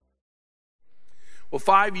Well,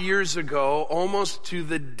 5 years ago, almost to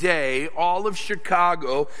the day, all of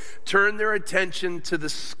Chicago turned their attention to the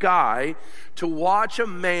sky to watch a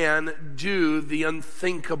man do the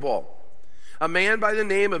unthinkable. A man by the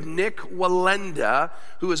name of Nik Wallenda,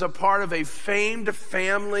 who is a part of a famed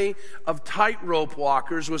family of tightrope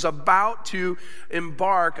walkers, was about to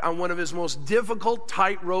embark on one of his most difficult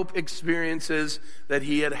tightrope experiences that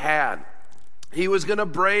he had had. He was going to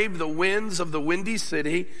brave the winds of the Windy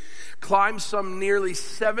City, climb some nearly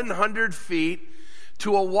 700 feet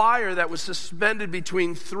to a wire that was suspended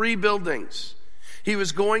between 3 buildings. He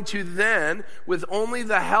was going to then, with only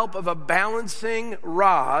the help of a balancing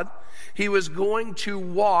rod, he was going to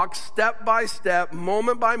walk step by step,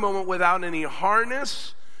 moment by moment, without any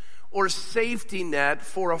harness or safety net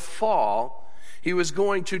for a fall. He was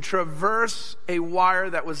going to traverse a wire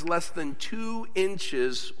that was less than 2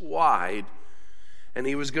 inches wide, and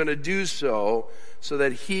he was going to do so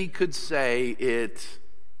that he could say it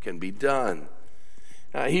can be done.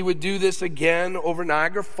 He would do this again over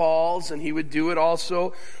Niagara Falls, and he would do it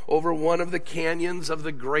also over one of the canyons of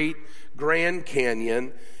the Great Grand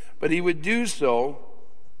Canyon. But he would do so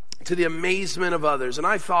to the amazement of others. And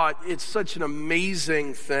I thought it's such an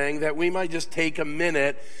amazing thing that we might just take a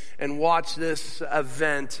minute and watch this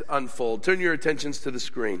event unfold. Turn your attentions to the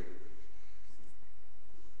screen.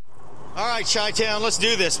 All right, Chi-Town, let's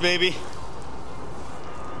do this, baby.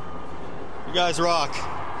 You guys rock.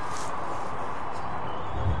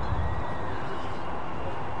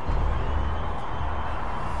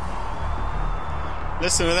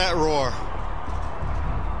 Listen to that roar.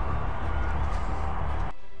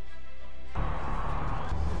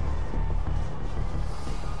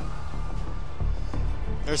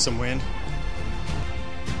 There's some wind.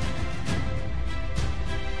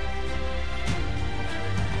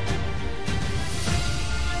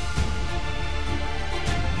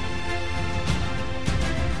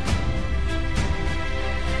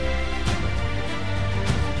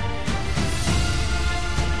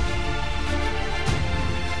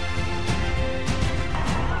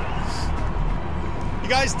 You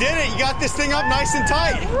guys did it. You got this thing up nice and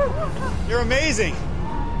tight. You're amazing.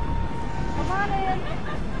 Come on in.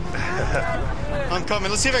 I'm coming.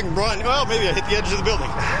 Let's see if I can run. Well, maybe I hit the edge of the building.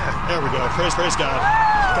 There we go. Praise God.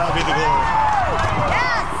 God be the glory.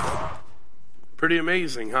 Yes. Pretty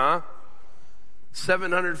amazing, huh?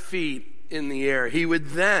 700 feet in the air. He would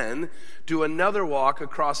then do another walk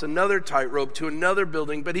across another tightrope to another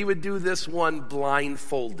building, but he would do this one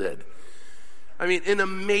blindfolded. I mean, an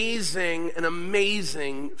amazing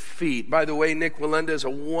feat. By the way, Nik Wallenda is a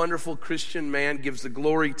wonderful Christian man, gives the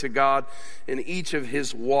glory to God in each of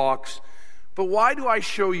his walks. But why do I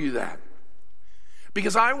show you that?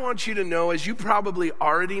 Because I want you to know, as you probably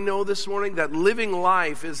already know this morning, that living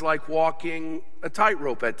life is like walking a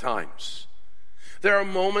tightrope at times. There are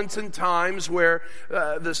moments and times where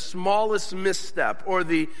the smallest misstep or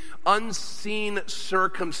the unseen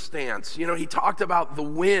circumstance, he talked about the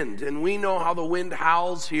wind, and we know how the wind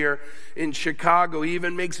howls here in Chicago. He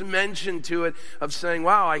even makes mention to it of saying,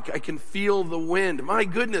 wow, I can feel the wind. My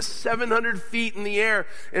goodness, 700 feet in the air,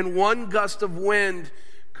 and one gust of wind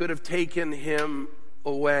could have taken him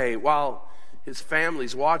away. While his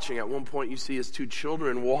family's watching. At one point, you see his 2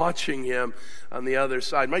 children watching him on the other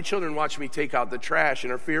side. My children watch me take out the trash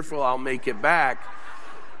and are fearful I'll make it back.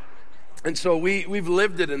 And so we've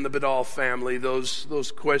lived it in the Badal family,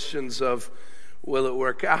 those questions of, will it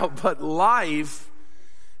work out? But life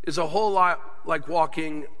is a whole lot like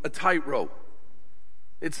walking a tightrope.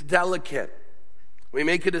 It's delicate. We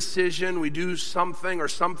make a decision, we do something, or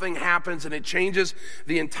something happens, and it changes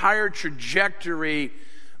the entire trajectory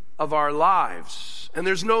of our lives. And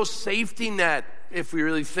there's no safety net if we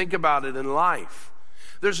really think about it in life.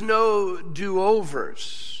 There's no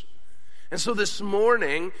do-overs. And so this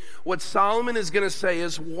morning, what Solomon is going to say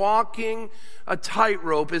is walking a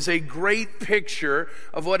tightrope is a great picture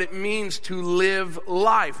of what it means to live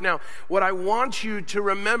life. Now, what I want you to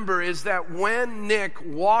remember is that when Nik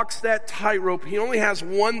walks that tightrope, he only has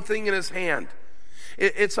one thing in his hand.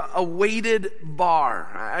 It's a weighted bar.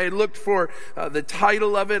 I looked for the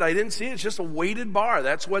title of it. I didn't see it. It's just a weighted bar.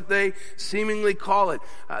 That's what they seemingly call it.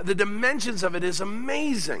 The dimensions of it is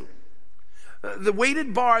amazing. The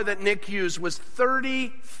weighted bar that Nik used was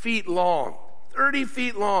 30 feet long. 30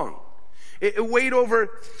 feet long. It weighed over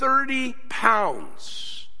 30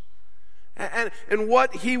 pounds. And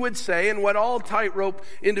what he would say, and what all tightrope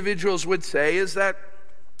individuals would say, is that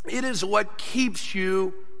it is what keeps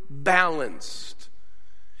you balanced.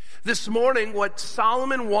 This morning, what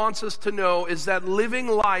Solomon wants us to know is that living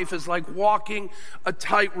life is like walking a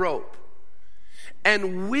tightrope.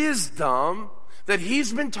 And wisdom that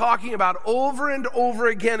he's been talking about over and over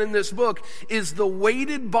again in this book is the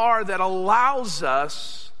weighted bar that allows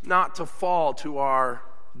us not to fall to our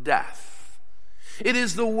death. It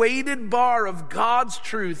is the weighted bar of God's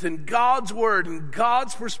truth and God's word and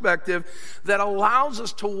God's perspective that allows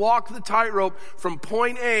us to walk the tightrope from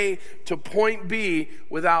point A to point B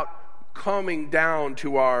without coming down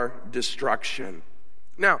to our destruction.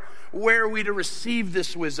 Now, where are we to receive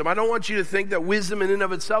this wisdom? I don't want you to think that wisdom in and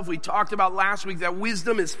of itself, we talked about last week, that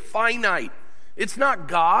wisdom is finite. It's not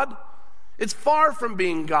God. It's far from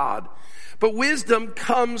being God. But wisdom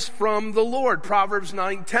comes from the Lord. Proverbs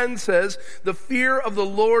 9:10 says, "The fear of the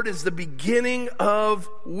Lord is the beginning of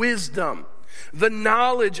wisdom. The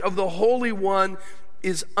knowledge of the Holy One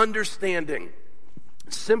is understanding."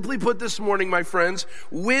 Simply put this morning, my friends,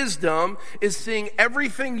 wisdom is seeing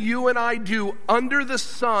everything you and I do under the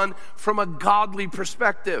sun from a godly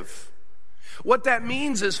perspective. What that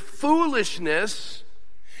means is foolishness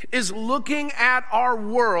is looking at our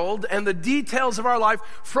world and the details of our life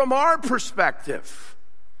from our perspective.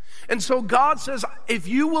 And so God says, if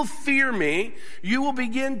you will fear me, you will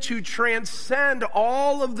begin to transcend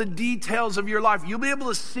all of the details of your life. You'll be able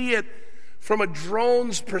to see it from a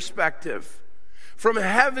drone's perspective, from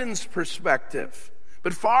heaven's perspective.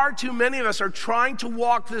 But far too many of us are trying to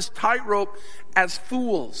walk this tightrope as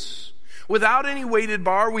fools. Without any weighted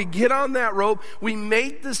bar, we get on that rope, we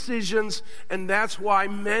make decisions, and that's why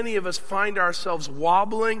many of us find ourselves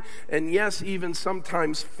wobbling and, yes, even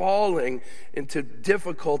sometimes falling into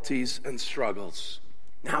difficulties and struggles.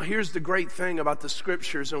 Now, here's the great thing about the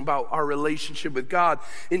scriptures and about our relationship with God.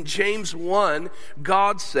 In James 1,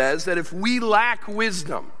 God says that if we lack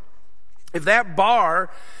wisdom, if that bar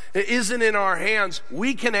isn't in our hands,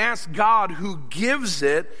 we can ask God who gives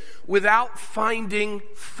it without finding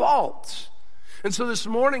fault. And so this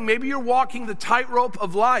morning, maybe you're walking the tightrope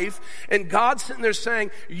of life and God's sitting there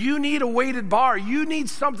saying, you need a weighted bar. You need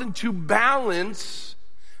something to balance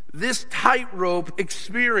this tightrope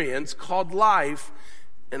experience called life,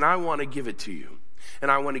 and I want to give it to you. And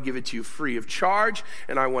I want to give it to you free of charge,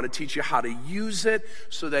 and I want to teach you how to use it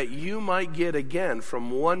so that you might get again from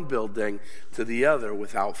one building to the other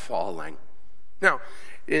without falling. Now,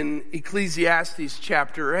 in Ecclesiastes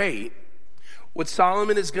chapter 8, what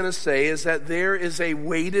Solomon is going to say is that there is a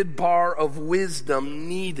weighted bar of wisdom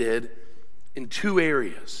needed in two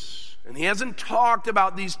areas. And he hasn't talked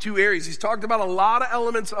about these two areas. He's talked about a lot of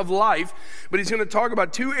elements of life, but he's going to talk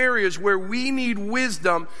about two areas where we need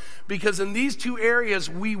wisdom, because in these two areas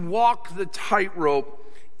we walk the tightrope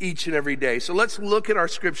each and every day. So let's look at our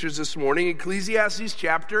scriptures this morning. Ecclesiastes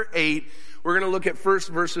chapter 8. We're going to look at first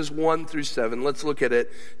verses 1 through 7. Let's look at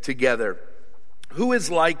it together. Who is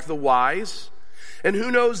like the wise? And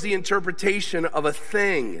who knows the interpretation of a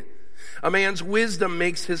thing? A man's wisdom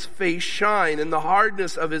makes his face shine, and the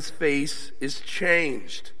hardness of his face is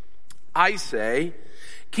changed. I say,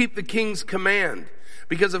 keep the king's command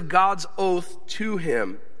because of God's oath to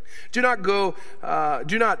him. Be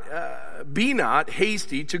not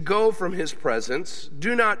hasty to go from his presence.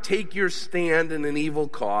 Do not take your stand in an evil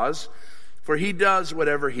cause, for he does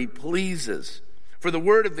whatever he pleases. For the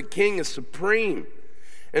word of the king is supreme.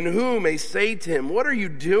 And who may say to him, what are you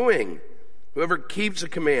doing? Whoever keeps a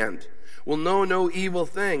command will know no evil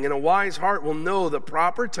thing, and a wise heart will know the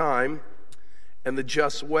proper time and the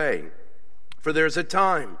just way. For there's a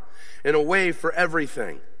time and a way for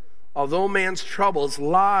everything, although man's troubles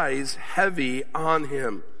lies heavy on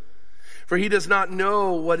him. For he does not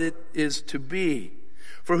know what it is to be.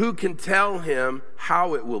 For who can tell him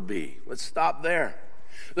how it will be? Let's stop there.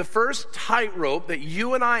 The first tightrope that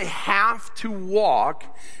you and I have to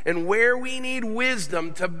walk, and where we need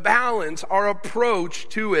wisdom to balance our approach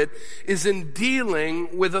to it, is in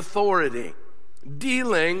dealing with authority.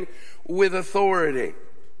 Dealing with authority.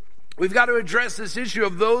 We've got to address this issue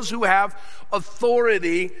of those who have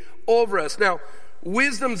authority over us. Now,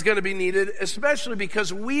 wisdom's going to be needed, especially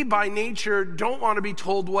because we by nature don't want to be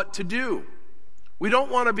told what to do. We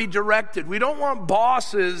don't want to be directed. We don't want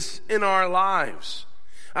bosses in our lives.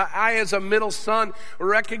 I, as a middle son,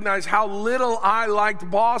 recognize how little I liked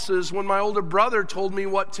bosses when my older brother told me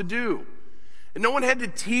what to do. And no one had to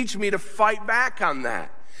teach me to fight back on that.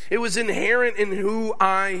 It was inherent in who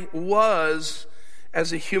I was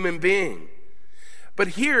as a human being. But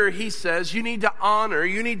here he says you need to honor,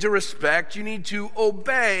 you need to respect, you need to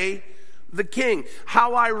obey the king.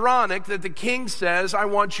 How ironic that the king says, I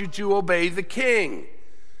want you to obey the king.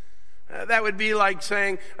 That would be like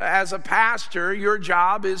saying, as a pastor, your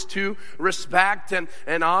job is to respect and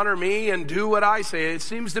honor me and do what I say. It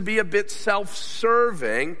seems to be a bit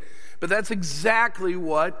self-serving, But that's exactly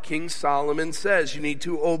what King Solomon says. You need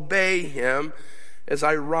to obey him, as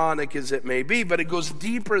ironic as it may be. But it goes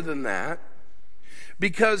deeper than that,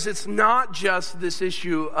 because it's not just this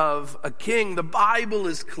issue of a king. The Bible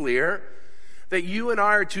is clear that you and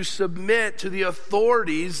I are to submit to the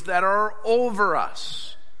authorities that are over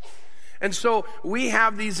us. And so we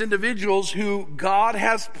have these individuals who God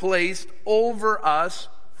has placed over us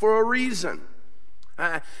for a reason.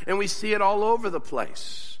 And we see it all over the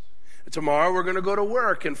place. Tomorrow we're going to go to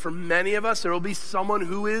work, and for many of us there will be someone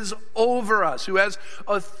who is over us, who has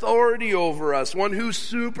authority over us, one who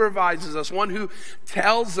supervises us, one who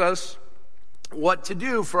tells us what to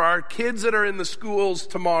do. For our kids that are in the schools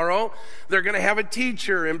tomorrow, they're going to have a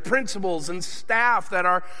teacher and principals and staff that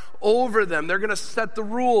are over them. They're going to set the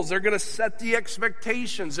rules. They're going to set the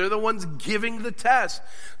expectations. They're the ones giving the test.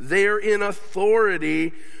 They're in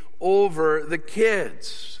authority over the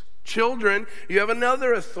kids. Children, you have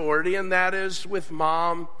another authority, and that is with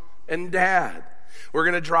mom and dad. We're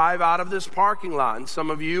going to drive out of this parking lot, and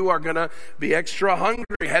some of you are going to be extra hungry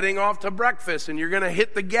heading off to breakfast, and you're going to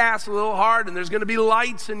hit the gas a little hard, and there's going to be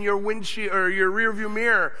lights in your windshield or your rearview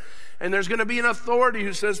mirror, and there's going to be an authority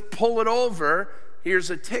who says, pull it over,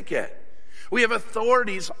 here's a ticket. We have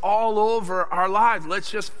authorities all over our lives.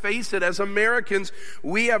 Let's just face it, as Americans,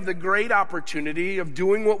 we have the great opportunity of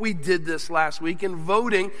doing what we did this last week and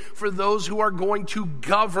voting for those who are going to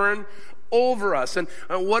govern over us. And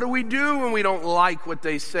what do we do when we don't like what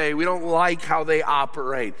they say? We don't like how they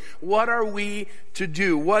operate. What are we to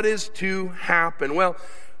do? What is to happen? Well,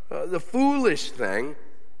 the foolish thing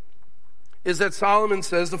is that Solomon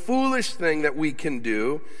says the foolish thing that we can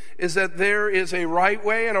do is that there is a right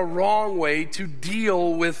way and a wrong way to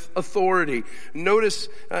deal with authority. Notice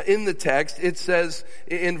in the text, it says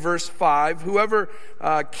in verse 5, whoever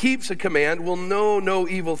keeps a command will know no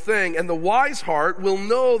evil thing, and the wise heart will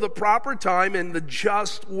know the proper time and the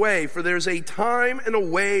just way. For there's a time and a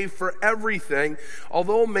way for everything,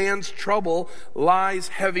 although man's trouble lies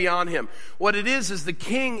heavy on him. What it is the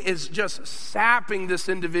king is just sapping this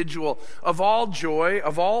individual of all joy,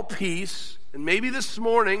 of all peace. And maybe this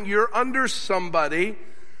morning you're under somebody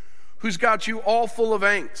who's got you all full of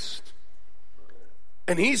angst.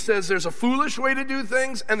 And he says there's a foolish way to do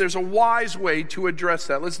things and there's a wise way to address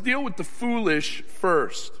that. Let's deal with the foolish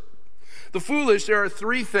first. The foolish, there are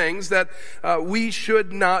three things that we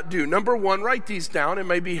should not do. Number one, write these down. It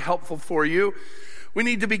may be helpful for you. We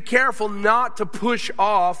need to be careful not to push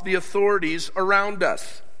off the authorities around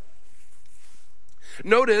us.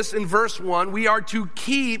 Notice in verse 1, we are to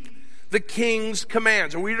keep the king's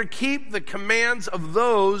commands, or we are to keep the commands of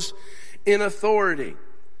those in authority.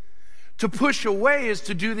 To push away is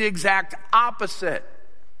to do the exact opposite.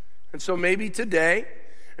 And so maybe today,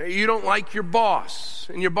 you don't like your boss,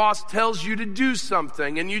 and your boss tells you to do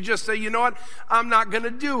something, and you just say, you know what, I'm not going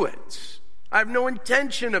to do it. I have no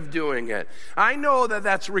intention of doing it. I know that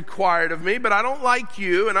that's required of me, but I don't like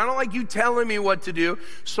you, and I don't like you telling me what to do,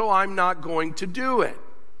 so I'm not going to do it.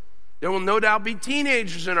 There will no doubt be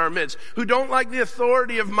teenagers in our midst who don't like the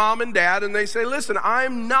authority of mom and dad, and they say, listen,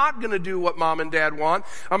 I'm not going to do what mom and dad want.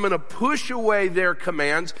 I'm going to push away their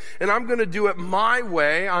commands, and I'm going to do it my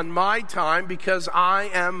way on my time because I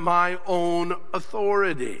am my own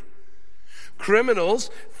authority. Criminals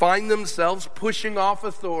find themselves pushing off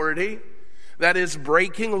authority, that is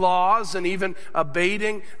breaking laws and even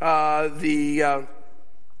abating the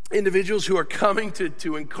individuals who are coming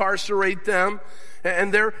to incarcerate them,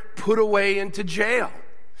 and they're put away into jail.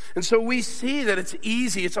 And so we see that it's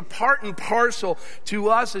easy, it's a part and parcel to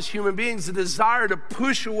us as human beings, the desire to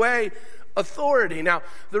push away authority. Now,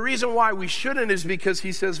 the reason why we shouldn't is because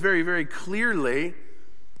he says very, very clearly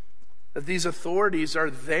that these authorities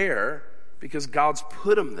are there because God's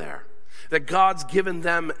put them there. That God's given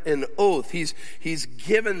them an oath. He's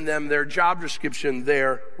given them their job description,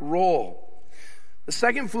 their role. The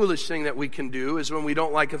second foolish thing that we can do is when we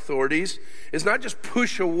don't like authorities is not just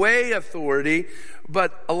push away authority,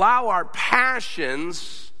 but allow our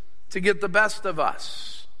passions to get the best of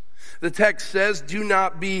us. The text says, do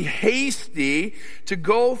not be hasty to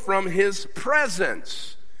go from his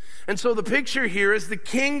presence. And so the picture here is the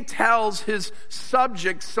king tells his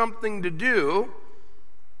subjects something to do,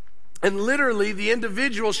 and literally the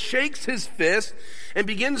individual shakes his fist and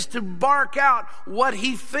begins to bark out what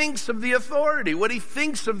he thinks of the authority, what he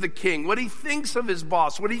thinks of the king, what he thinks of his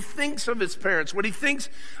boss, what he thinks of his parents, what he thinks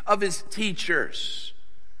of his teachers.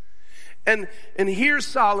 And here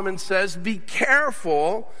Solomon says, be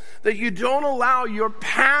careful that you don't allow your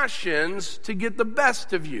passions to get the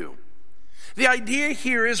best of you. The idea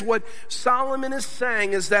here is what Solomon is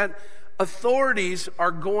saying is that authorities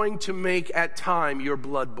are going to make at time your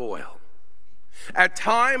blood boil. At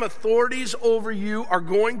time, authorities over you are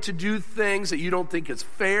going to do things that you don't think is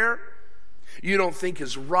fair, you don't think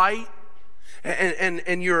is right,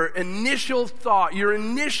 and your initial thought, your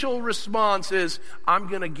initial response is, I'm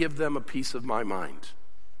going to give them a piece of my mind.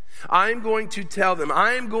 I'm going to tell them,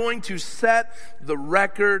 I am going to set the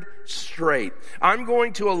record straight. I'm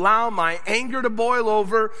going to allow my anger to boil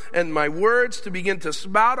over and my words to begin to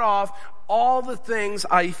spout off all the things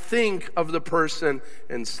I think of the person.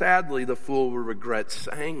 And sadly, the fool will regret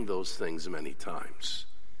saying those things many times.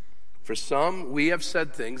 For some, we have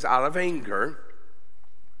said things out of anger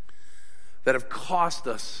that have cost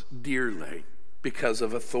us dearly because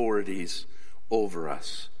of authorities over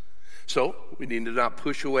us. So we need to not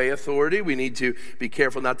push away authority. We need to be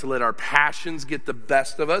careful not to let our passions get the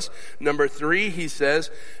best of us. Number 3, he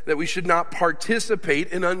says that we should not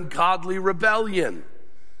participate in ungodly rebellion.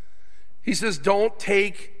 He says, don't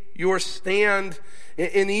take your stand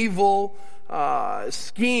in evil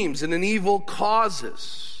schemes and in evil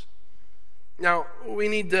causes. Now, we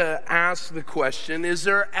need to ask the question, is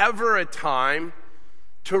there ever a time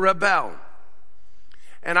to rebel?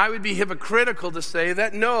 And I would be hypocritical to say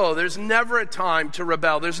that no, there's never a time to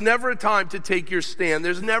rebel. There's never a time to take your stand.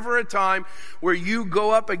 There's never a time where you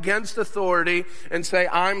go up against authority and say,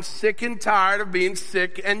 I'm sick and tired of being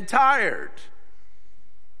sick and tired.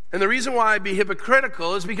 And the reason why I'd be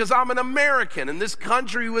hypocritical is because I'm an American, and this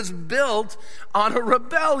country was built on a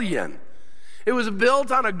rebellion. It was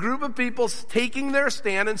built on a group of people taking their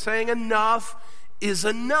stand and saying enough is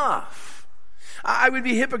enough. I would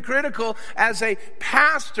be hypocritical as a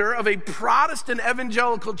pastor of a Protestant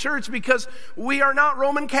evangelical church because we are not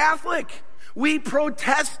Roman Catholic. We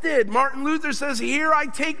protested. Martin Luther says, here I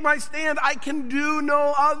take my stand. I can do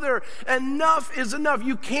no other. Enough is enough.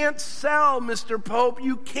 You can't sell, Mr. Pope.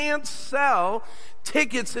 You can't sell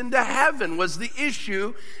tickets into heaven was the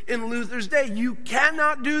issue in Luther's day. You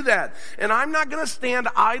cannot do that. And I'm not going to stand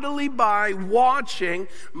idly by watching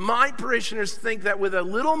my parishioners think that with a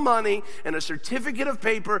little money and a certificate of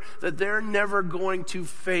paper that they're never going to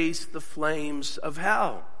face the flames of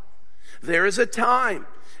hell. There is a time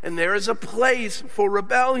and there is a place for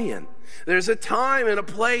rebellion. There's a time and a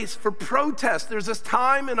place for protest. There's a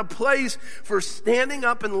time and a place for standing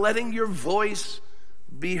up and letting your voice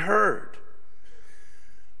be heard.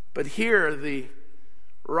 But here the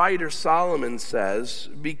writer Solomon says,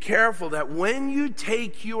 be careful that when you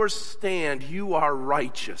take your stand, you are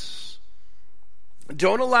righteous.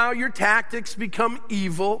 Don't allow your tactics become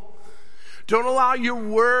evil. Don't allow your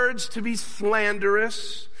words to be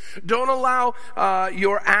slanderous. Don't allow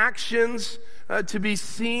your actions to be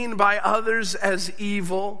seen by others as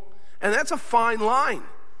evil. And that's a fine line.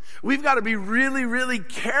 We've got to be really, really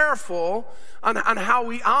careful on how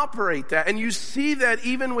we operate that. And you see that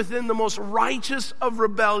even within the most righteous of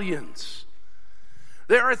rebellions.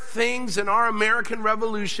 There are things in our American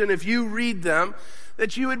Revolution, if you read them,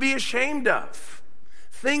 that you would be ashamed of.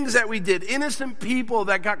 Things that we did, innocent people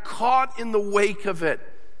that got caught in the wake of it.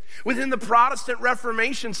 Within the Protestant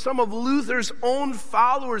Reformation, some of Luther's own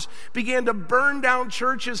followers began to burn down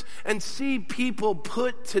churches and see people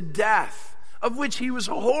put to death, of which he was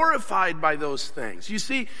horrified by those things. You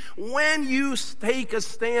see, when you take a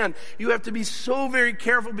stand, you have to be so very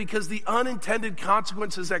careful because the unintended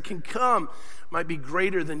consequences that can come might be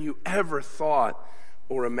greater than you ever thought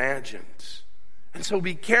or imagined. And so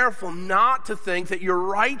be careful not to think that your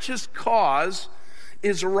righteous cause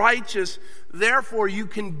is righteous, therefore you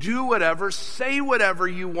can do whatever, say whatever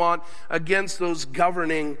you want against those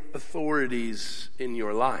governing authorities in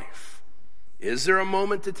your life. Is there a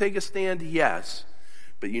moment to take a stand? Yes,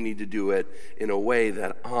 but you need to do it in a way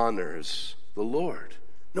that honors the Lord.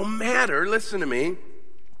 No matter, listen to me,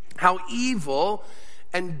 how evil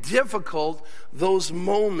and difficult those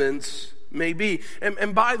moments may be.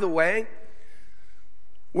 And by the way,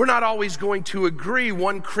 we're not always going to agree,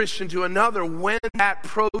 one Christian to another, when that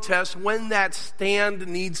protest, when that stand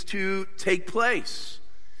needs to take place.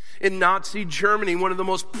 In Nazi Germany, one of the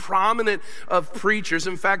most prominent of preachers,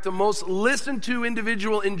 in fact, the most listened to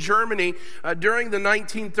individual in Germany during the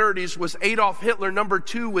 1930s was Adolf Hitler. Number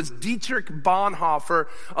 2 was Dietrich Bonhoeffer,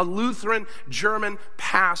 a Lutheran German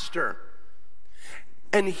pastor.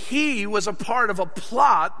 And he was a part of a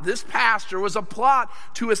plot, this pastor was a plot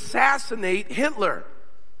to assassinate Hitler.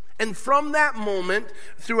 And from that moment,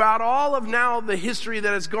 throughout all of now the history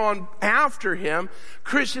that has gone after him,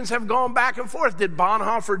 Christians have gone back and forth. Did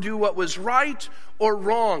Bonhoeffer do what was right or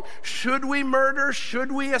wrong? Should we murder?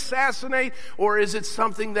 Should we assassinate? Or is it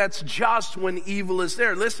something that's just when evil is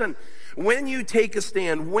there? Listen, when you take a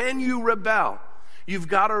stand, when you rebel, You've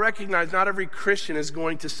got to recognize not every Christian is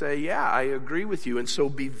going to say, yeah, I agree with you. And so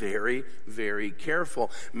be very, very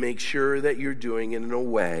careful. Make sure that you're doing it in a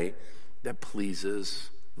way that pleases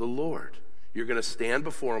the Lord. You're going to stand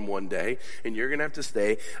before him one day, and you're going to have to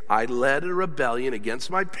say, I led a rebellion against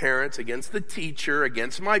my parents, against the teacher,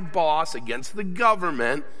 against my boss, against the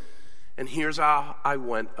government, and here's how I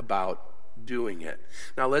went about doing it.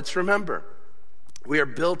 Now let's remember, we are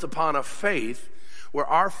built upon a faith where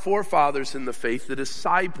our forefathers in the faith, the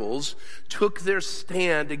disciples, took their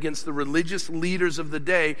stand against the religious leaders of the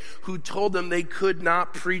day who told them they could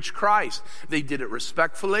not preach Christ. They did it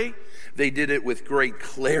respectfully. They did it with great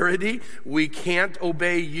clarity. We can't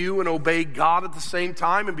obey you and obey God at the same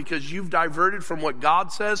time, and because you've diverted from what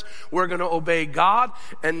God says, we're going to obey God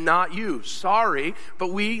and not you. Sorry,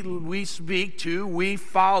 but we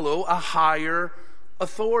follow a higher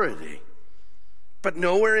authority. But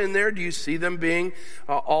nowhere in there do you see them being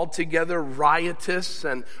altogether riotous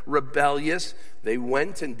and rebellious. They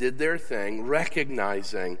went and did their thing,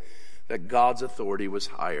 recognizing that God's authority was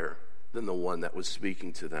higher than the one that was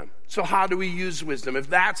speaking to them. So how do we use wisdom? If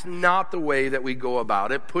that's not the way that we go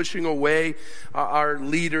about it, pushing away our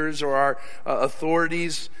leaders or our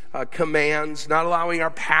authorities' commands, not allowing our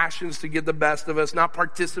passions to get the best of us, not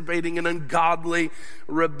participating in ungodly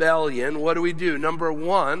rebellion, what do? Number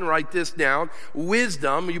one, write this down,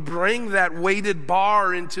 wisdom. You bring that weighted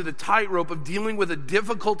bar into the tightrope of dealing with a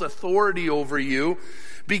difficult authority over you,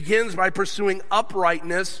 begins by pursuing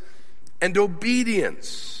uprightness and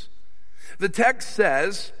obedience. The text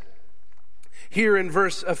says, here in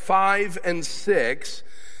verse 5 and 6,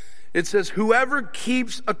 it says, whoever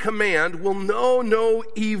keeps a command will know no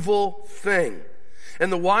evil thing,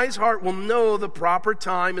 and the wise heart will know the proper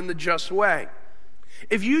time and the just way.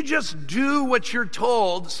 If you just do what you're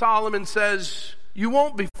told, Solomon says, you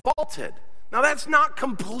won't be faulted. Now that's not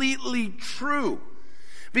completely true,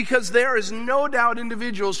 because there is no doubt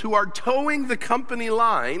individuals who are towing the company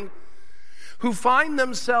line who find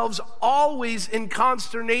themselves always in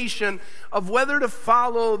consternation of whether to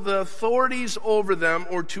follow the authorities over them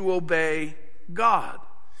or to obey God.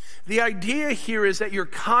 The idea here is that your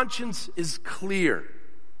conscience is clear.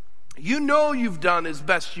 You know you've done as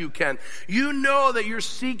best you can. You know that you're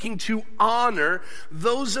seeking to honor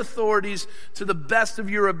those authorities to the best of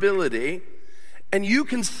your ability. And you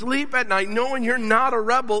can sleep at night knowing you're not a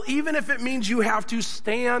rebel, even if it means you have to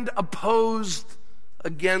stand opposed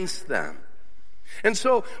against them. And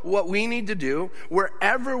so what we need to do,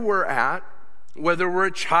 wherever we're at, whether we're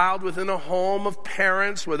a child within a home of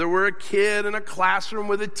parents, whether we're a kid in a classroom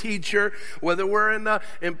with a teacher, whether we're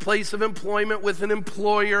in place of employment with an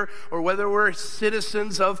employer, or whether we're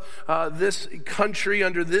citizens of this country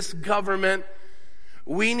under this government,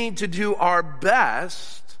 we need to do our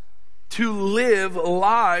best to live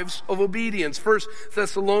lives of obedience. 1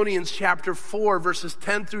 Thessalonians chapter 4, verses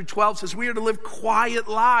 10 through 12 says we are to live quiet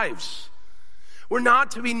lives. We're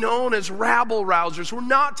not to be known as rabble-rousers. We're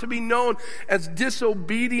not to be known as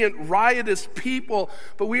disobedient, riotous people,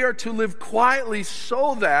 but we are to live quietly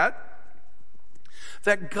so that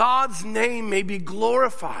God's name may be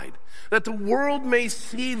glorified, that the world may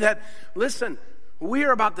see that, listen, we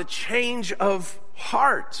are about the change of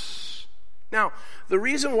hearts. Now, the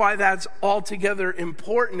reason why that's altogether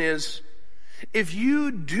important is if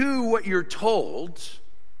you do what you're told,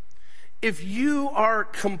 if you are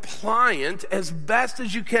compliant as best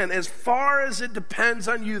as you can, as far as it depends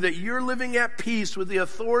on you, that you're living at peace with the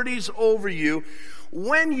authorities over you,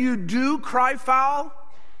 when you do cry foul,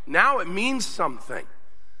 now it means something.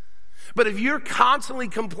 But if you're constantly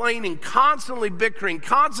complaining, constantly bickering,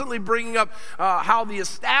 constantly bringing up how the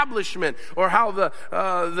establishment or how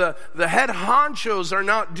the head honchos are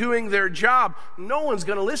not doing their job, no one's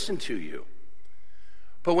going to listen to you.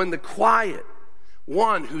 But when the quiet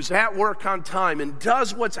one who's at work on time and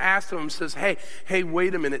does what's asked of him says, hey,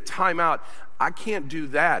 wait a minute, time out. I can't do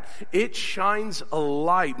that. It shines a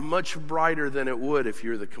light much brighter than it would if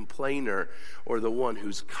you're the complainer or the one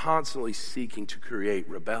who's constantly seeking to create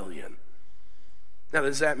rebellion. Now,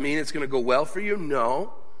 does that mean it's going to go well for you?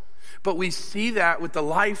 No. But we see that with the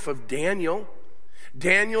life of Daniel.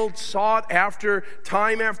 Daniel sought after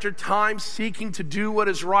time, seeking to do what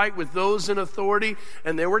is right with those in authority.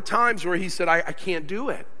 And there were times where he said, I can't do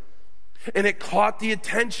it. And it caught the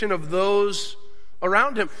attention of those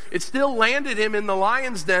around him. It still landed him in the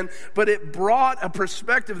lion's den, but it brought a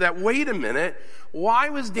perspective that, wait a minute, why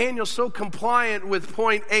was Daniel so compliant with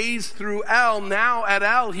point A's through L? Now at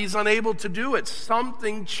L, he's unable to do it.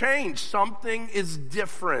 Something changed. Something is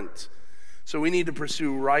different. So we need to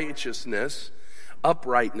pursue righteousness,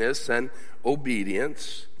 uprightness, and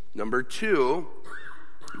obedience. Number two,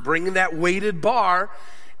 bringing that weighted bar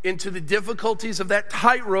into the difficulties of that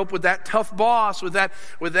tightrope with that tough boss, with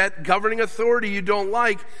that governing authority you don't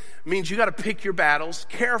like, means you got to pick your battles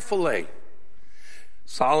carefully.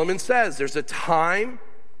 Solomon says there's a time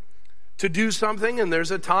to do something and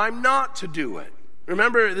there's a time not to do it.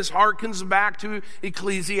 Remember, this harkens back to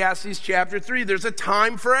Ecclesiastes chapter 3. There's a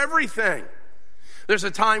time for everything. There's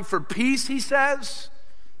a time for peace, he says,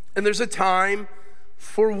 and there's a time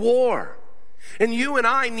for war. And you and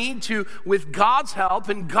I need to, with God's help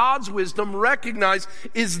and God's wisdom, recognize,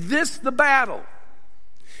 is this the battle?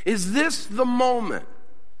 Is this the moment?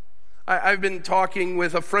 I've been talking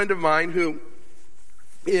with a friend of mine who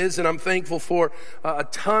is, and I'm thankful for a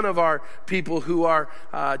ton of our people who are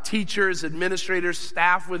teachers, administrators,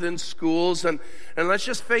 staff within schools. And let's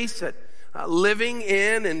just face it, living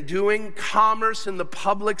in and doing commerce in the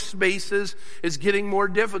public spaces is getting more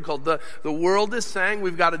difficult. The world is saying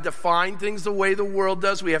we've got to define things the way the world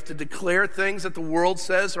does. We have to declare things that the world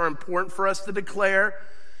says are important for us to declare.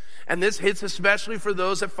 And this hits especially for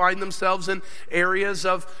those that find themselves in areas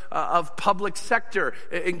of public sector,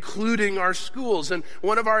 including our schools. And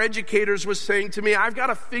one of our educators was saying to me, I've got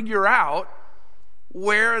to figure out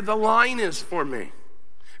where the line is for me.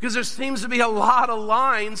 Because there seems to be a lot of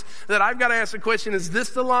lines that I've got to ask the question, is this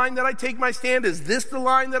the line that I take my stand? Is this the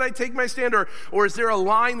line that I take my stand? Or is there a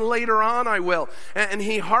line later on I will? And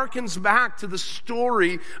he harkens back to the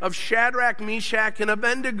story of Shadrach, Meshach, and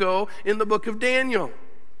Abednego in the book of Daniel.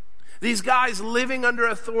 These guys living under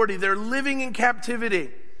authority, they're living in captivity.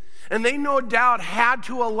 And they no doubt had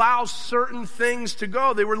to allow certain things to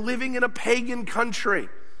go. They were living in a pagan country.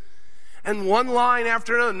 And one line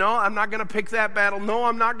after another, no, I'm not going to pick that battle. No,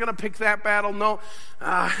 I'm not going to pick that battle. No,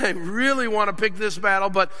 I really want to pick this battle.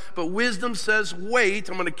 But wisdom says, wait,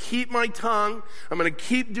 I'm going to keep my tongue. I'm going to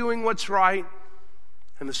keep doing what's right.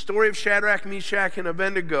 And the story of Shadrach, Meshach, and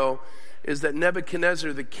Abednego is that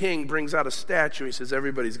Nebuchadnezzar, the king, brings out a statue. He says,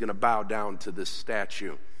 everybody's going to bow down to this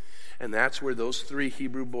statue. And that's where those three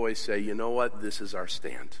Hebrew boys say, you know what? This is our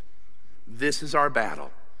stand. This is our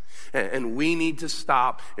battle. And we need to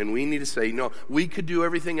stop and we need to say, no, we could do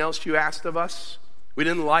everything else you asked of us. We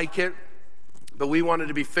didn't like it, but we wanted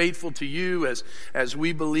to be faithful to you as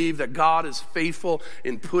we believe that God is faithful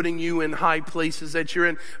in putting you in high places that you're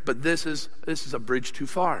in. But this is a bridge too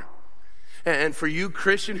far. And for you,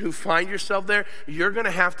 Christian, who find yourself there, you're going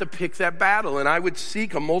to have to pick that battle. And I would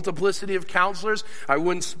seek a multiplicity of counselors. I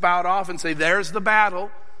wouldn't spout off and say, there's the battle.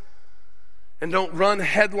 And don't run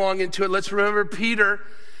headlong into it. Let's remember Peter,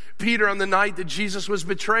 on the night that Jesus was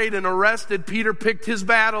betrayed and arrested, Peter picked his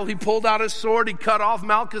battle. He pulled out his sword. He cut off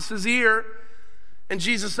Malchus's ear. And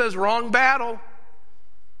Jesus says, wrong battle.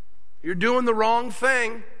 You're doing the wrong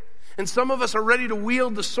thing. And some of us are ready to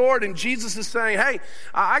wield the sword, and Jesus is saying, hey,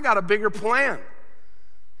 I got a bigger plan.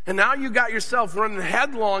 And now you got yourself running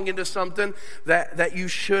headlong into something that you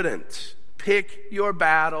shouldn't. Pick your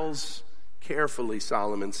battles carefully,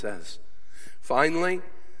 Solomon says. Finally,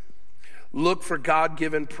 look for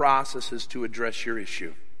God-given processes to address your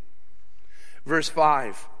issue. Verse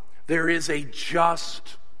 5, there is a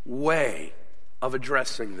just way of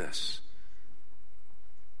addressing this.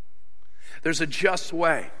 There's a just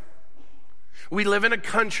way. We live in a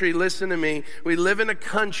country, listen to me, we live in a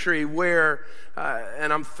country where,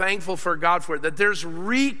 and I'm thankful for God for it, that there's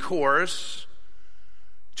recourse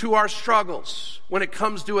to our struggles when it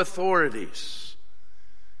comes to authorities.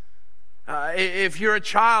 If you're a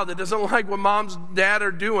child that doesn't like what mom's dad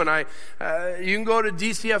are doing, you can go to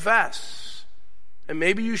DCFS, and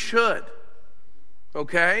maybe you should,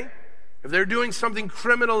 okay? If they're doing something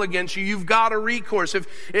criminal against you, you've got a recourse.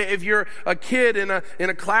 If you're a kid in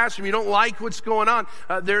a classroom, you don't like what's going on,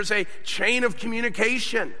 there's a chain of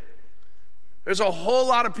communication. There's a whole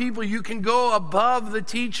lot of people you can go above the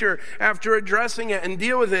teacher after addressing it and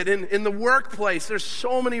deal with it. In the workplace, there's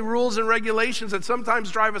so many rules and regulations that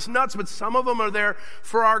sometimes drive us nuts, but some of them are there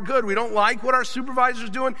for our good. We don't like what our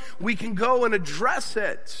supervisor's doing, we can go and address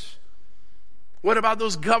it. What about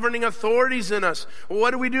those governing authorities in us? Well,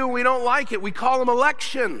 what do? We don't like it. We call them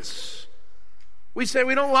elections. We say,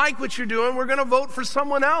 we don't like what you're doing. We're going to vote for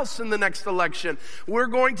someone else in the next election. We're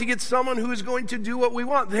going to get someone who is going to do what we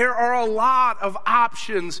want. There are a lot of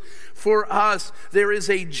options for us. There is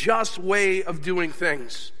a just way of doing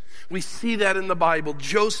things. We see that in the Bible.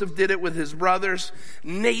 Joseph did it with his brothers.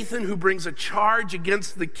 Nathan, who brings a charge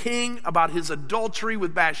against the king about his adultery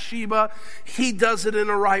with Bathsheba, he does it in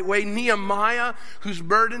a right way. Nehemiah, who's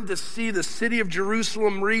burdened to see the city of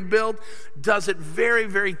Jerusalem rebuilt, does it very,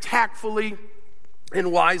 very tactfully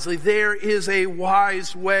and wisely. There is a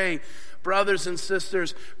wise way. Brothers and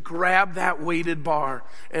sisters, grab that weighted bar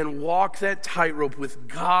and walk that tightrope with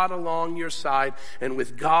God along your side and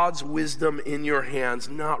with God's wisdom in your hands,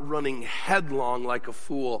 not running headlong like a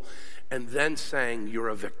fool and then saying you're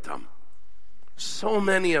a victim. So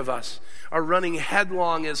many of us are running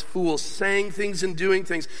headlong as fools, saying things and doing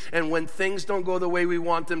things, and when things don't go the way we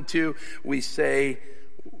want them to, we say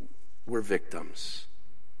we're victims.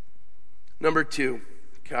 Number 2.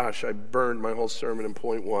 Gosh, I burned my whole sermon in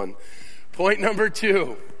point 1. Point number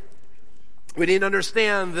 2. We need to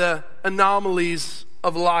understand the anomalies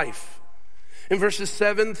of life. In verses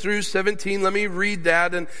 7 through 17, let me read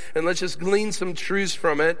that and let's just glean some truths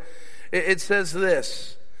from it. It says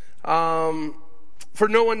this,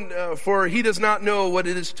 for he does not know what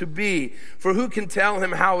it is to be. For who can tell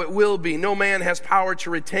him how it will be? No man has power to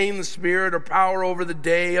retain the spirit or power over the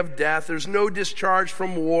day of death. There's no discharge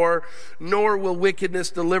from war, nor will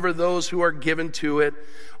wickedness deliver those who are given to it.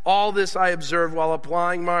 All this I observed while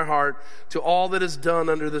applying my heart to all that is done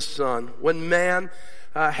under the sun, when man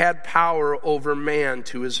had power over man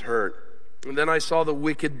to his hurt. And then I saw the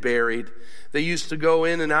wicked buried. They used to go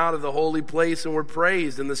in and out of the holy place and were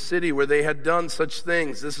praised in the city where they had done such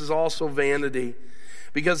things. This is also vanity.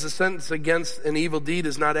 Because the sentence against an evil deed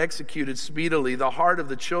is not executed speedily. The heart of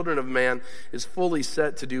the children of man is fully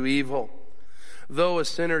set to do evil. Though a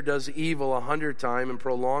sinner does evil 100 times and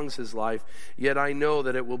prolongs his life, yet I know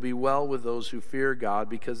that it will be well with those who fear God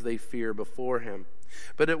because they fear before him.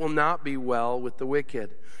 But it will not be well with the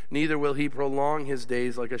wicked. Neither will he prolong his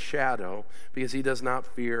days like a shadow, because he does not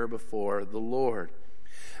fear before the Lord.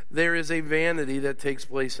 There is a vanity that takes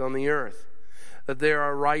place on the earth, that there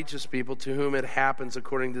are righteous people to whom it happens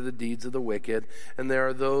according to the deeds of the wicked, and there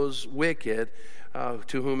are those wicked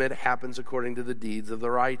to whom it happens according to the deeds of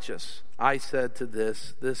the righteous. I said to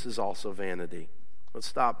this is also vanity. Let's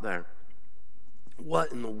stop there.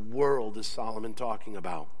 What in the world is Solomon talking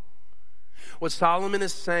about? What Solomon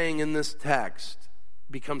is saying in this text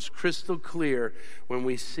becomes crystal clear when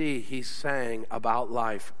we see he's saying about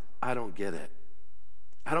life, I don't get it.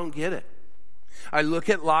 I don't get it. I look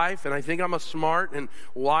at life and I think I'm a smart and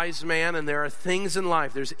wise man, and there are things in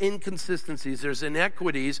life, there's inconsistencies, there's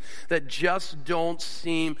inequities that just don't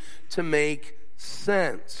seem to make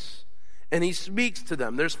sense. And he speaks to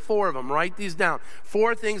them. There's 4 of them. Write these down.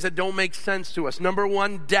 4 things that don't make sense to us. Number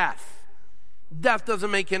 1, death. Death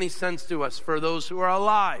doesn't make any sense to us for those who are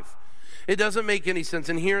alive. It doesn't make any sense,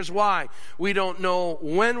 and here's why. We don't know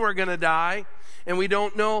when we're going to die, and we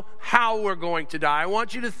don't know how we're going to die. I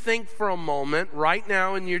want you to think for a moment right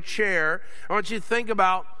now in your chair. I want you to think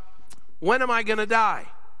about, when am I going to die?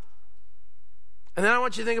 And then I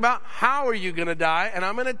want you to think about, how are you going to die? And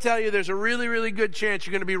I'm going to tell you there's a really, really good chance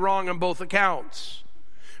you're going to be wrong on both accounts.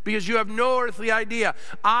 Because you have no earthly idea.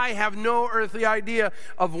 I have no earthly idea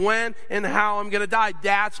of when and how I'm going to die.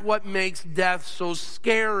 That's what makes death so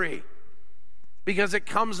scary. Because it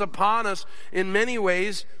comes upon us in many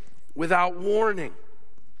ways without warning.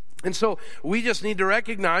 And so we just need to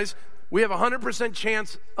recognize we have a 100%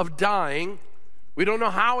 chance of dying. We don't know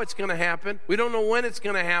how it's going to happen. We don't know when it's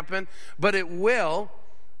going to happen, but it will.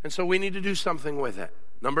 And so we need to do something with it.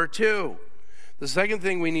 Number 2. The second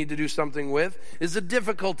thing we need to do something with is the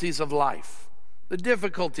difficulties of life. The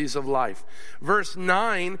difficulties of life. Verse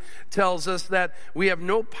 9 tells us that we have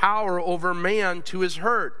no power over man to his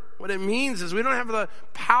hurt. What it means is we don't have the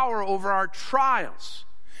power over our trials.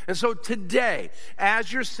 And so today,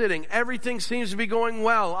 as you're sitting, everything seems to be going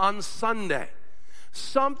well on Sunday.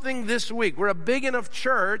 Something this week, we're a big enough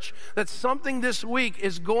church that something this week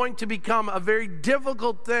is going to become a very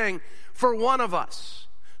difficult thing for one of us.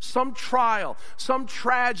 Some trial, some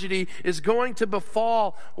tragedy is going to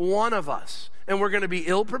befall one of us. And we're going to be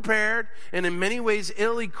ill-prepared and in many ways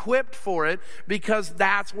ill-equipped for it, because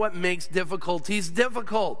that's what makes difficulties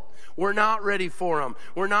difficult. We're not ready for them.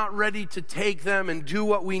 We're not ready to take them and do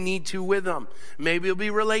what we need to with them. Maybe it'll be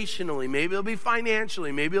relationally. Maybe it'll be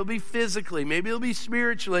financially. Maybe it'll be physically. Maybe it'll be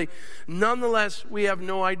spiritually. Nonetheless, we have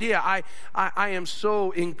no idea. I am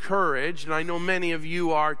so encouraged, and I know many of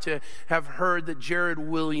you are, to have heard that Jared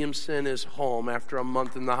Williamson is home after a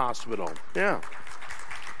month in the hospital. Yeah.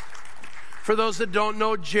 For those that don't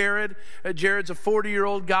know Jared's a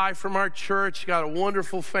 40-year-old guy from our church. He's got a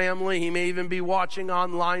wonderful family. He may even be watching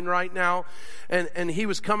online right now. And he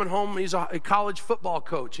was coming home. He's a college football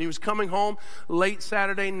coach. He was coming home late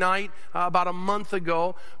Saturday night, about a month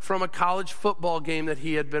ago, from a college football game that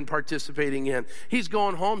he had been participating in. He's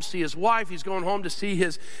going home to see his wife. He's going home to see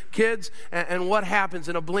his kids. And what happens?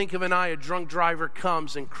 In a blink of an eye, a drunk driver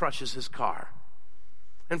comes and crushes his car.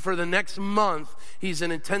 And for the next month, he's in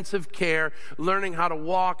intensive care, learning how to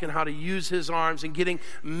walk and how to use his arms and getting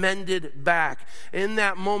mended back. In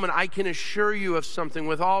that moment, I can assure you of something.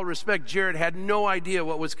 With all respect, Jared had no idea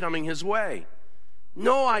what was coming his way.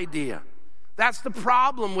 No idea. That's the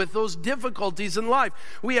problem with those difficulties in life.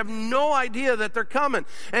 We have no idea that they're coming.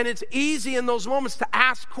 And it's easy in those moments to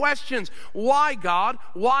ask questions. Why, God?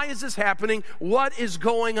 Why is this happening? What is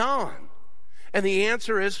going on? And the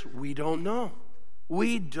answer is, we don't know.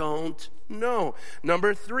 We don't know.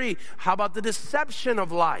 Number 3, how about the deception of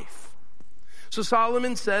life? So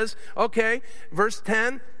Solomon says, okay, verse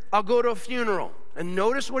 10, I'll go to a funeral. And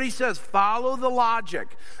notice what he says, follow the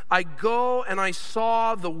logic. I go and I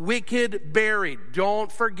saw the wicked buried. Don't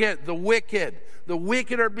forget, the wicked. The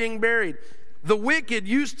wicked are being buried. The wicked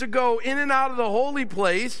used to go in and out of the holy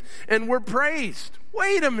place and were praised.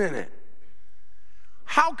 Wait a minute.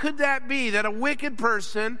 How could that be that a wicked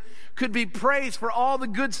person could be praised for all the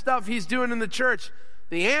good stuff he's doing in the church?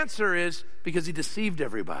 The answer is because he deceived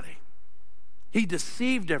everybody. He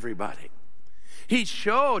deceived everybody. He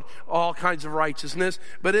showed all kinds of righteousness,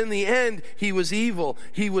 but in the end, he was evil.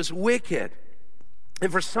 He was wicked.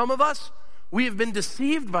 And for some of us, we have been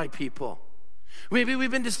deceived by people. Maybe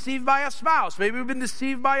we've been deceived by a spouse. Maybe we've been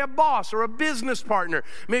deceived by a boss or a business partner.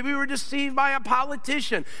 Maybe we were deceived by a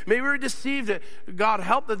politician. Maybe we were deceived, God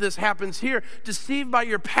help that this happens here, deceived by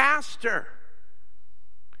your pastor.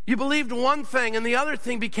 You believed one thing and the other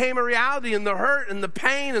thing became a reality, and the hurt and the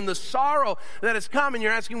pain and the sorrow that has come, and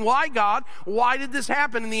you're asking, why, God? Why did this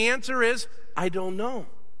happen? And the answer is, I don't know.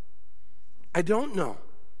 I don't know.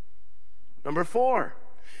 Number 4.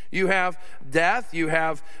 You have death, you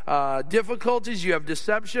have difficulties, you have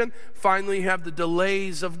deception. Finally, you have the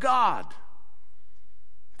delays of God.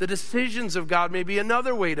 The decisions of God may be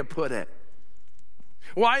another way to put it.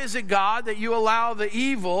 Why is it, God, that you allow the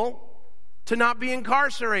evil to not be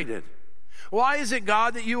incarcerated? Why is it,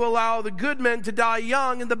 God, that you allow the good men to die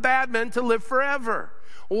young and the bad men to live forever?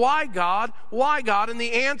 Why, God? Why, God? And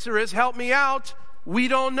the answer is, help me out, we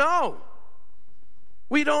don't know.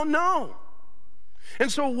 We don't know. And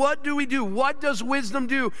so what do we do? What does wisdom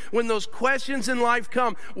do when those questions in life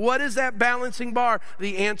come? What is that balancing bar?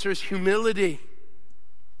 The answer is humility.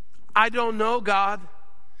 I don't know, God.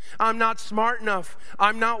 I'm not smart enough.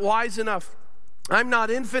 I'm not wise enough. I'm not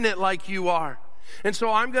infinite like you are. And so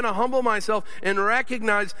I'm going to humble myself and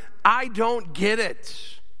recognize I don't get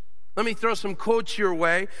it. Let me throw some quotes your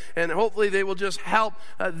way, and hopefully they will just help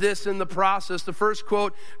this in the process. The first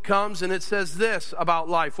quote comes, and it says this about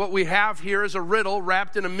life. What we have here is a riddle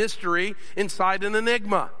wrapped in a mystery inside an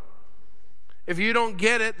enigma. If you don't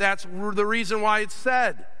get it, that's the reason why it's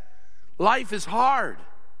said. Life is hard.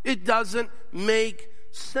 It doesn't make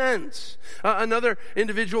sense. Another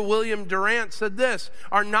individual, William Durant, said this: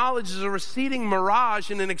 our knowledge is a receding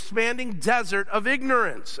mirage in an expanding desert of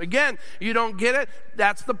ignorance. Again, you don't get it?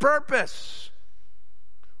 That's the purpose.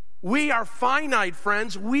 We are finite,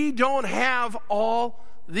 friends. We don't have all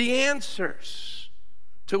the answers.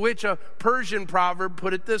 To which a Persian proverb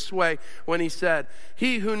put it this way when he said,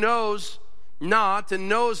 he who knows not and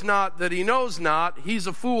knows not that he knows not, he's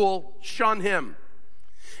a fool, shun him.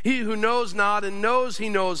 He who knows not and knows he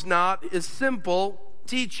knows not is simple,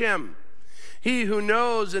 teach him. He who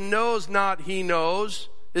knows and knows not he knows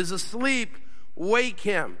is asleep, wake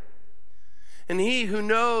him. And he who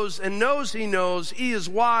knows and knows he knows, he is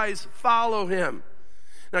wise, follow him.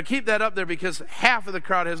 Now keep that up there because half of the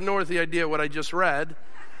crowd has no earthly idea what I just read.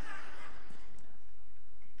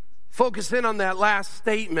 Focus in on that last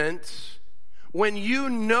statement. When you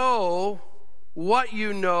know what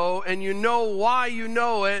you know and you know why you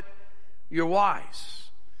know it, you're wise.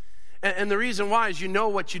 And the reason why is you know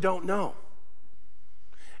what you don't know.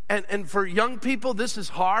 And for young people, this is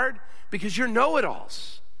hard because you're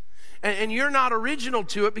know-it-alls. And you're not original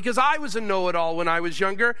to it because I was a know-it-all when I was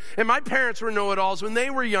younger, and my parents were know-it-alls when they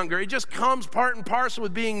were younger. It just comes part and parcel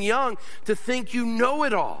with being young to think you know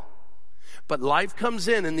it all. But life comes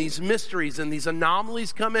in, and these mysteries and these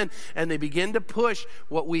anomalies come in, and they begin to push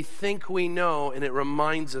what we think we know, and it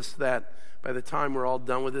reminds us that by the time we're all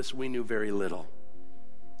done with this, we knew very little.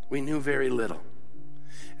 We knew very little.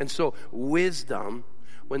 And so wisdom,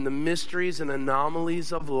 when the mysteries and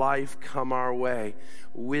anomalies of life come our way,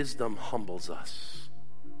 wisdom humbles us.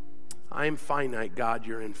 I am finite, God,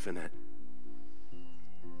 you're infinite.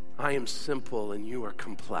 I am simple, and you are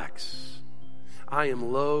complex. I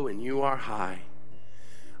am low and you are high.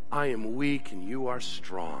 I am weak and you are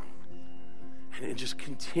strong. And just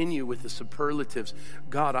continue with the superlatives.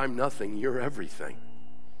 God, I'm nothing, you're everything.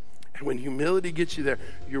 And when humility gets you there,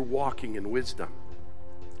 you're walking in wisdom.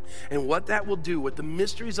 And what that will do, what the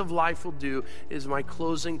mysteries of life will do, is my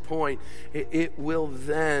closing point. It will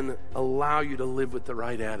then allow you to live with the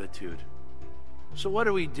right attitude. So what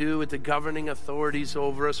do we do with the governing authorities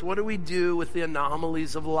over us? What do we do with the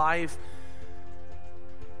anomalies of life?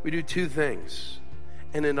 We do two things.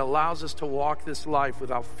 And it allows us to walk this life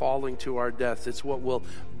without falling to our deaths. It's what will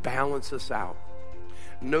balance us out.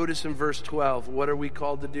 Notice in verse 12, what are we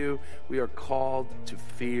called to do? We are called to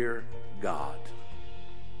fear God.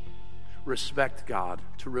 Respect God,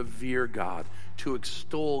 to revere God, to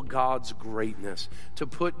extol God's greatness, to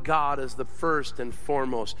put God as the first and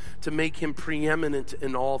foremost, to make him preeminent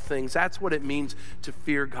in all things. That's what it means to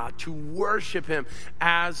fear God, to worship him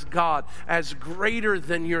as God, as greater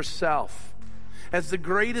than yourself. As the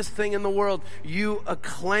greatest thing in the world, you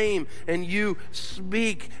acclaim and you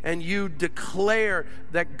speak and you declare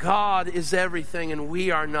that God is everything and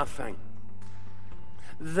we are nothing.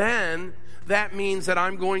 Then that means that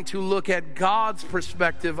I'm going to look at God's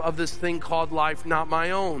perspective of this thing called life, not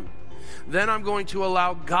my own. Then I'm going to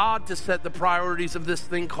allow God to set the priorities of this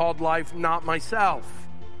thing called life, not myself.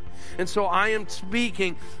 And so I am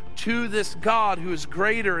speaking to this God who is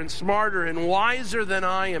greater and smarter and wiser than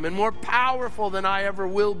I am and more powerful than I ever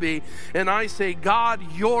will be. And I say, God,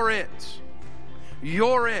 you're it.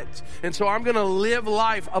 You're it. And so I'm going to live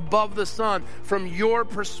life above the sun from your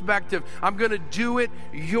perspective. I'm going to do it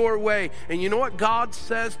your way. And you know what God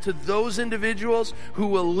says to those individuals who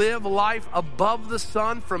will live life above the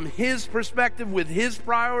sun from his perspective with his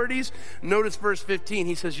priorities? Notice verse 15.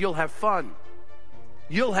 He says, you'll have fun.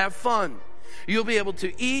 You'll have fun. You'll be able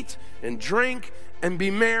to eat and drink and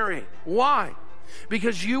be merry. Why?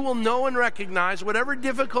 Because you will know and recognize whatever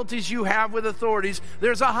difficulties you have with authorities,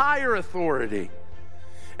 there's a higher authority.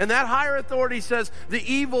 And that higher authority says the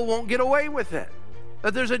evil won't get away with it.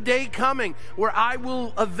 That there's a day coming where I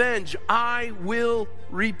will avenge, I will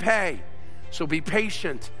repay. So be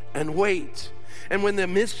patient and wait. And when the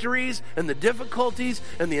mysteries and the difficulties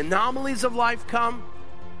and the anomalies of life come,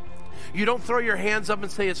 you don't throw your hands up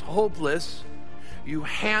and say it's hopeless. You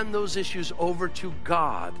hand those issues over to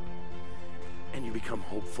God and you become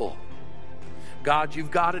hopeful. God,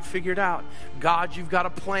 you've got it figured out. God, you've got a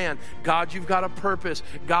plan. God, you've got a purpose.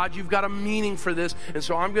 God, you've got a meaning for this. And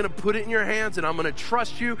so I'm going to put it in your hands and I'm going to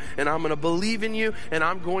trust you and I'm going to believe in you and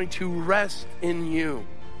I'm going to rest in you.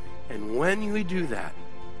 And when we do that,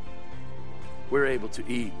 we're able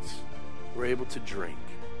to eat, we're able to drink,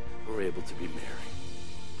 we're able to be merry.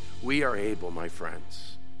 We are able, my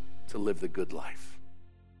friends, to live the good life.